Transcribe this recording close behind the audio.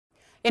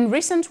In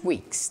recent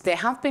weeks, there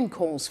have been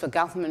calls for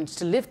governments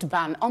to lift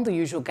ban on the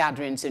usual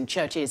gatherings in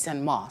churches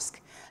and mosques.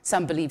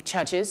 Some believe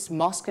churches,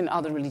 mosques and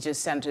other religious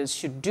centers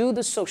should do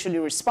the socially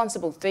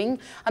responsible thing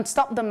and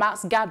stop the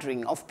mass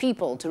gathering of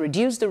people to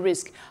reduce the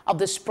risk of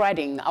the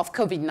spreading of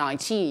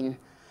COVID-19.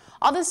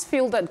 Others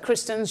feel that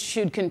Christians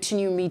should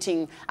continue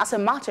meeting as a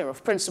matter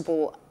of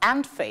principle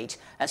and faith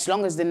as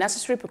long as the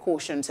necessary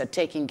precautions are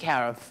taken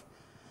care of.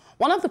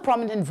 One of the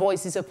prominent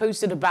voices opposed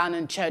to the ban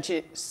on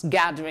churches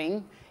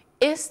gathering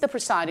is the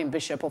presiding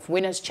bishop of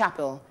Winners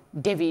Chapel,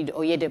 David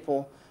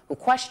Oyedepo, who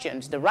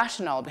questioned the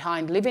rationale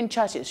behind leaving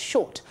churches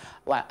short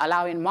while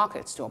allowing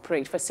markets to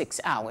operate for 6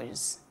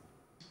 hours.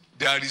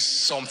 There is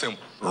something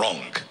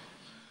wrong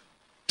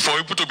for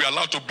people to be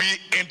allowed to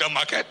be in the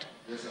market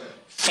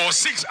for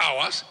 6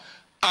 hours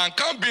and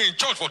can't be in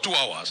church for 2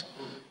 hours.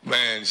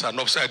 Man, it's an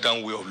upside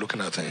down way of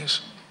looking at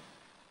things.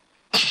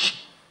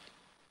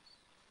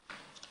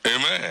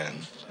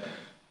 Amen.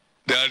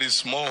 There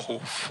is more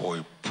hope for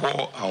a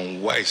poor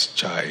and wise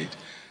child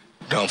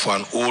than for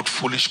an old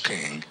foolish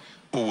king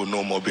who will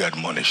no more be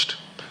admonished.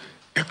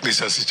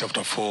 Ecclesiastes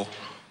chapter 4,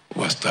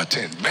 verse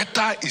 13.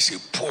 Better is a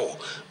poor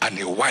and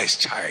a wise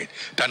child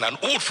than an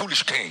old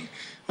foolish king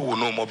who will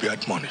no more be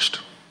admonished.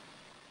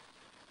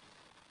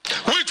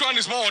 Which one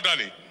is more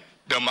orderly,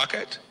 the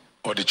market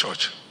or the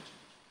church?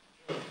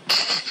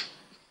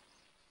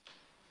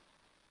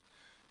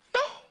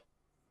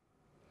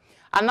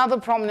 Another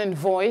prominent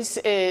voice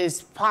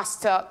is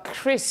Pastor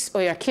Chris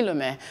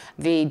Oyakilome,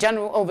 the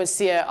General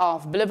Overseer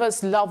of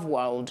Believers Love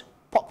World,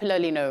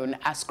 popularly known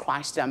as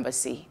Christ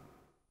Embassy.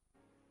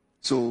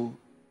 So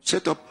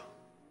set up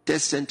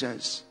test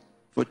centers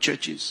for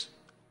churches,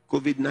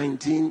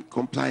 COVID-19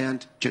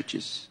 compliant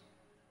churches.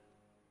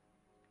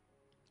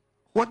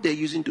 What they're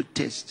using to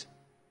test,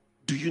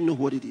 do you know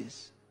what it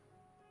is?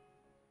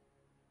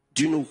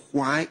 Do you know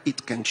why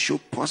it can show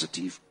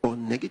positive or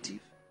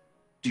negative?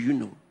 Do you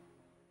know?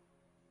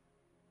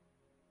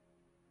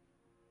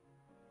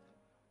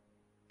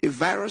 A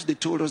virus, they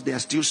told us they are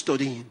still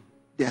studying.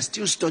 They are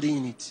still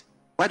studying it.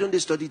 Why don't they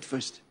study it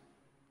first?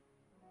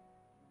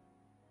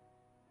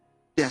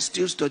 They are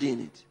still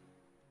studying it.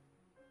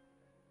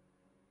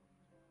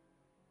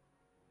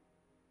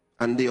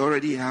 And they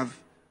already have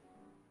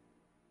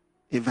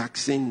a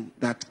vaccine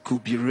that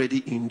could be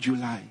ready in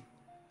July.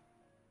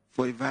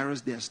 For a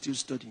virus, they are still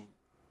studying.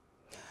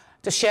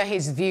 To share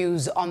his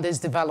views on this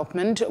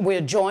development, we're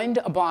joined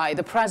by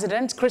the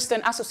President,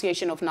 Christian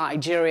Association of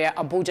Nigeria,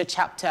 Abuja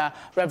Chapter,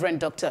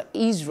 Reverend Dr.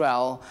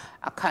 Isreal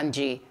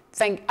Akanji.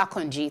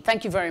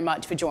 Thank you very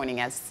much for joining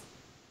us.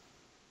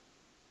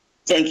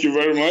 Thank you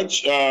very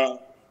much.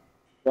 Isreal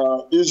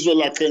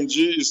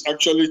Akanji is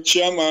actually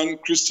Chairman,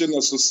 Christian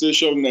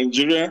Association of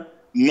Nigeria,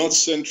 North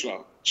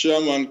Central.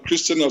 Chairman,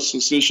 Christian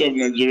Association of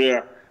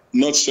Nigeria,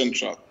 North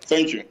Central.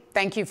 Thank you.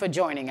 Thank you for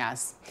joining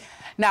us.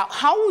 Now,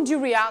 how would you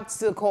react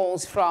to the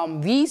calls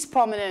from these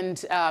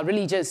prominent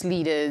religious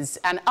leaders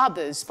and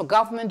others for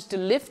government to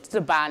lift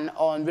the ban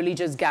on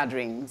religious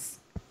gatherings?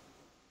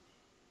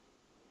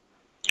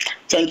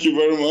 Thank you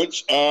very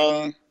much.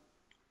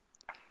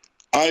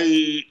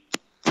 I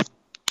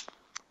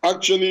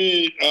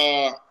actually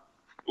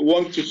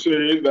want to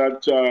say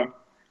that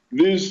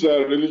these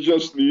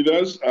religious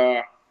leaders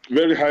are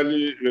very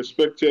highly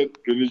respected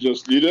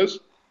religious leaders.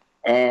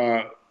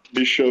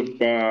 Bishop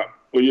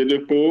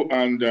Oyedepo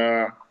and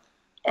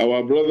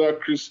our brother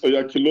Chris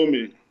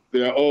Oyakilome.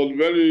 They are all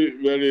very,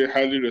 very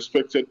highly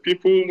respected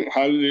people,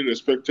 highly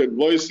respected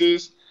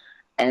voices,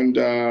 and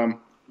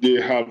they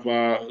have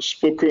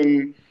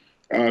spoken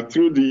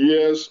through the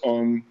years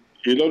on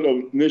a lot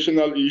of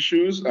national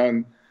issues,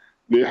 and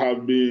they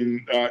have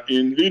been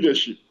in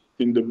leadership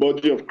in the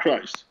body of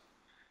Christ.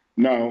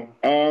 Now,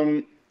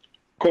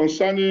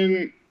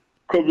 concerning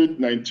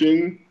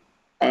COVID-19,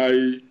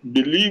 I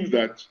believe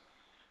that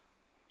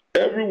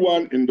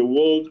everyone in the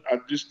world at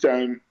this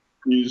time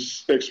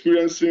is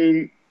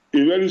experiencing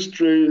a very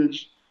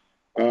strange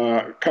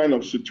kind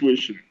of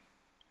situation.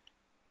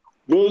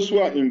 Those who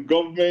are in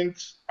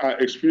government are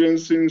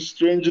experiencing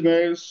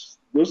strangeness.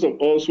 Those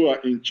of us who are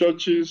in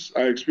churches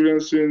are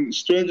experiencing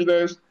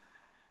strangeness.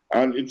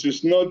 And it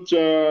is not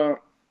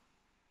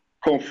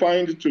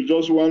confined to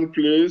just one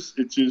place.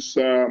 It is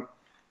a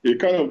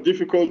kind of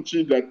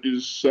difficulty that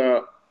is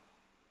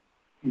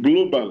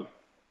global.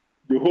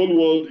 The whole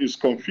world is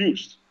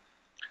confused.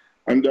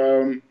 And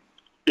a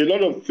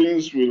lot of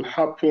things will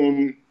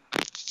happen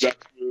that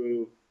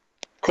will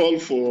call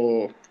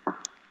for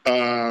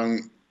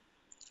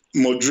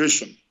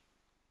moderation.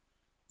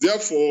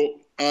 Therefore,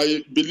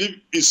 I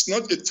believe it's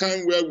not a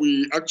time where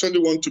we actually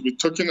want to be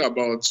talking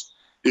about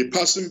a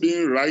person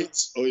being right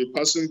or a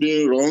person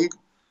being wrong.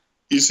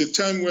 It's a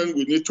time when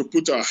we need to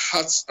put our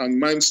hearts and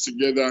minds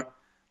together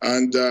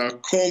and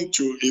come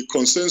to a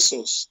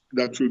consensus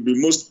that will be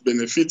most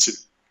benefiting.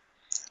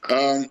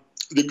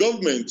 The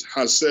government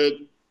has said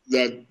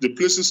that the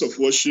places of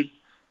worship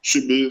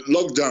should be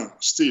locked down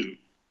still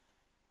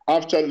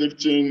after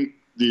lifting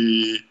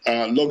the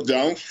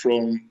lockdown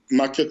from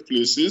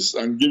marketplaces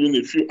and giving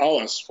a few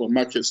hours for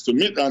markets to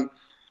meet. And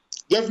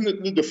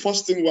definitely the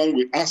first thing one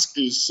we ask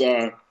is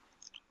that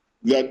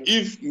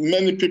if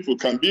many people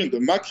can be in the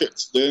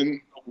market,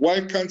 then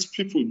why can't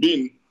people be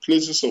in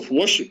places of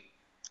worship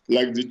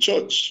like the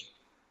church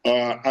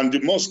and the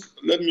mosque?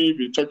 Let me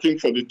be talking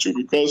for the two,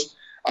 because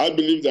I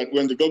believe that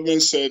when the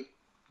government said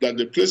that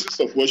the places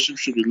of worship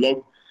should be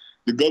locked,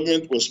 the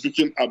government was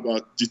speaking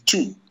about the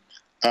two.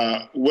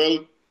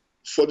 Well,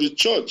 for the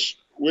church,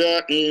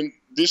 wherein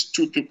these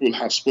two people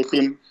have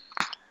spoken,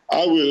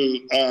 I will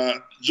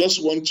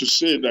just want to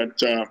say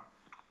that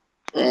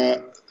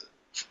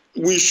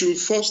we should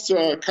first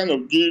kind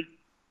of give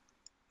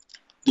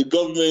the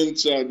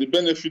government the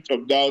benefit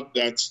of doubt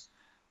that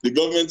the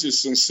government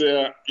is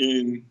sincere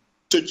in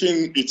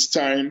taking its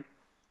time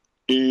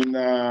in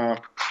the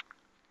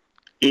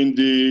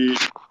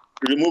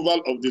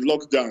removal of the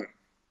lockdown.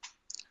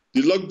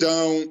 The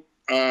lockdown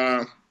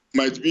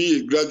might be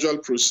a gradual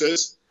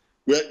process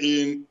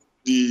wherein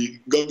the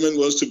government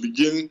wants to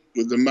begin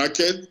with the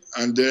market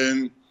and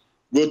then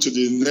go to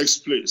the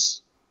next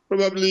place.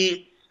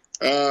 Probably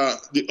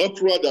the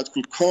uproar that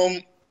could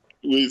come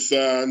with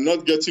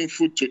not getting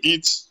food to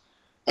eat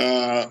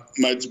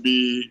might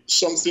be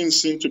something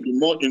seen to be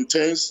more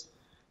intense,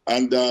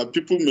 and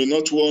people may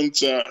not want,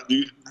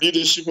 the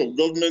leadership of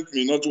government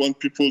may not want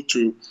people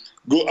to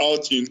go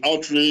out in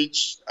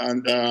outrage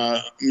and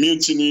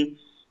mutiny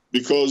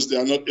because they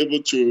are not able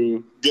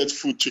to get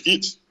food to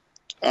eat.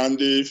 And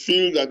they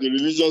feel that the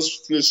religious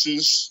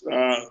places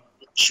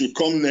should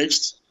come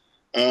next.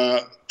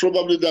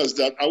 Probably that's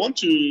that. I want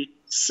to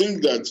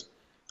think that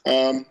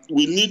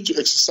we need to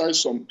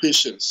exercise some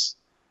patience.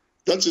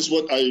 That is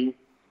what I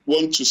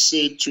want to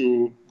say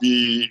to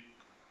the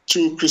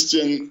two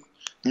Christian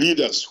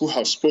leaders who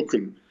have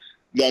spoken,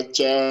 that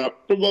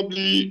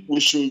probably we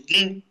should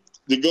give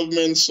the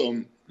government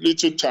some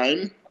little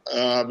time,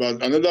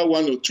 about another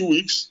 1 or 2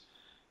 weeks,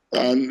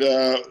 and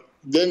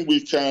then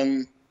we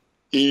can,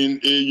 in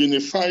a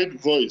unified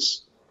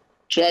voice,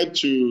 try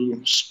to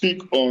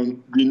speak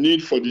on the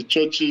need for the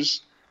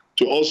churches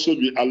to also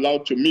be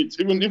allowed to meet.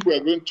 Even if we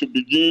are going to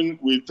begin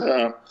with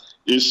a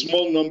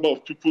small number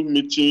of people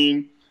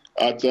meeting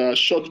at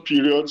short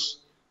periods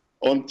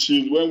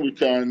until when we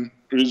can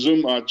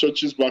resume our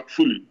churches back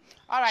fully.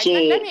 All right, so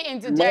let me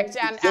interject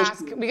and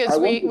ask, because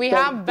we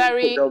have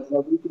very...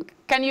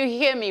 Can you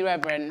hear me,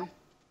 Reverend?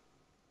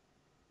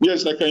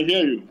 Yes, I can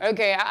hear you.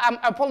 Okay, I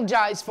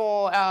apologize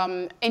for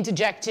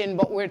interjecting,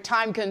 but we're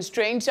time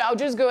constrained. So I'll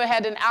just go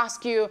ahead and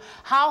ask you,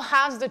 how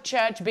has the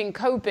church been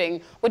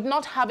coping with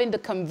not having the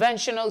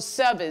conventional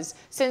service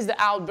since the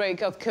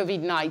outbreak of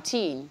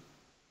COVID-19?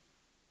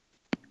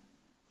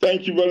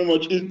 Thank you very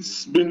much.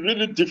 It's been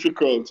really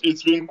difficult.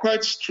 It's been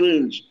quite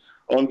strange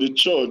on the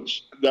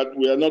church that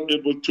we are not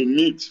able to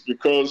meet,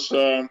 because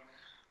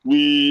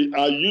we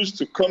are used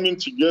to coming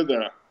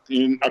together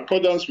in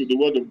accordance with the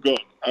word of God.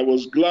 I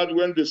was glad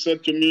when they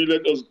said to me,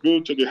 let us go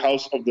to the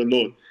house of the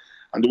Lord.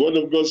 And the word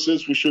of God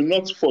says we should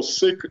not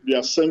forsake the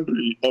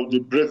assembly of the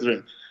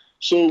brethren.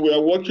 So we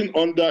are working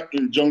under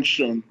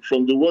injunction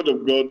from the word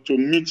of God to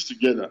meet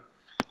together.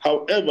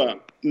 However,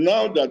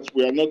 now that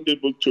we are not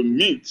able to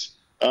meet,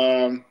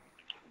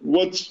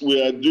 what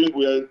we are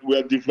doing, we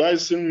are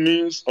devising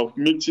means of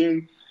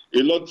meeting.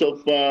 A lot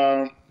of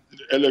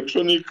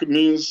electronic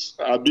means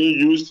are being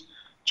used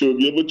to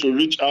be able to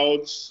reach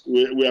out.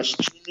 We are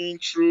streaming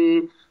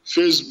through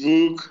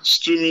Facebook,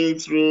 streaming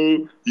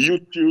through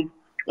YouTube.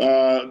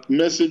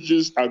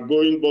 Messages are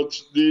going, but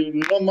the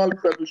normal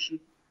fellowship,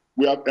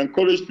 we have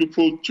encouraged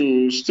people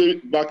to stay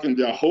back in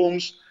their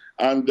homes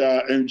and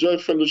enjoy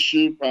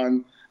fellowship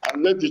and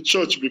let the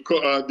church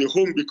become the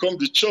home become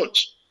the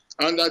church.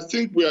 And I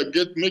think we are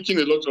making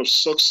a lot of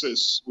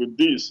success with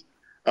this.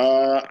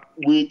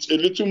 With a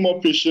little more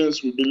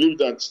patience, we believe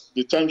that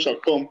the time shall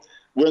come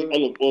when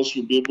all of us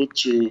will be able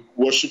to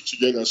worship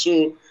together.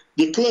 So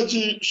the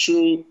clergy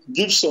should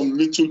give some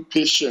little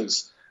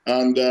patience,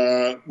 and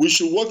we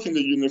should work in a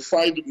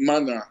unified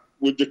manner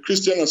with the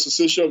Christian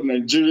Association of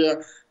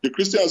Nigeria. The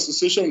Christian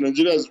Association of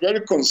Nigeria is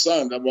very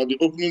concerned about the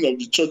opening of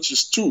the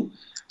churches too.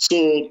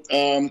 So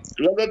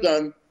rather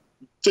than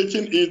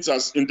taking it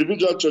as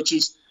individual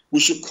churches, we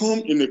should come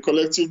in a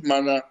collective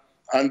manner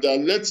and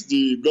let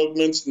the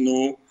government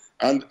know.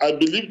 And I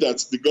believe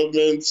that the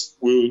government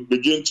will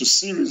begin to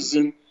see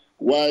reason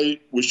why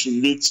we should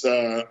meet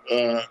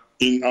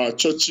in our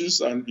churches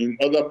and in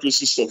other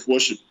places of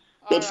worship.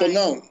 But for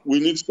now,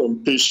 we need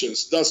some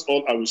patience. That's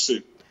all I will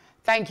say.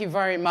 Thank you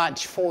very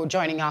much for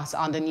joining us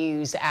on the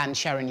news and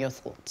sharing your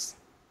thoughts.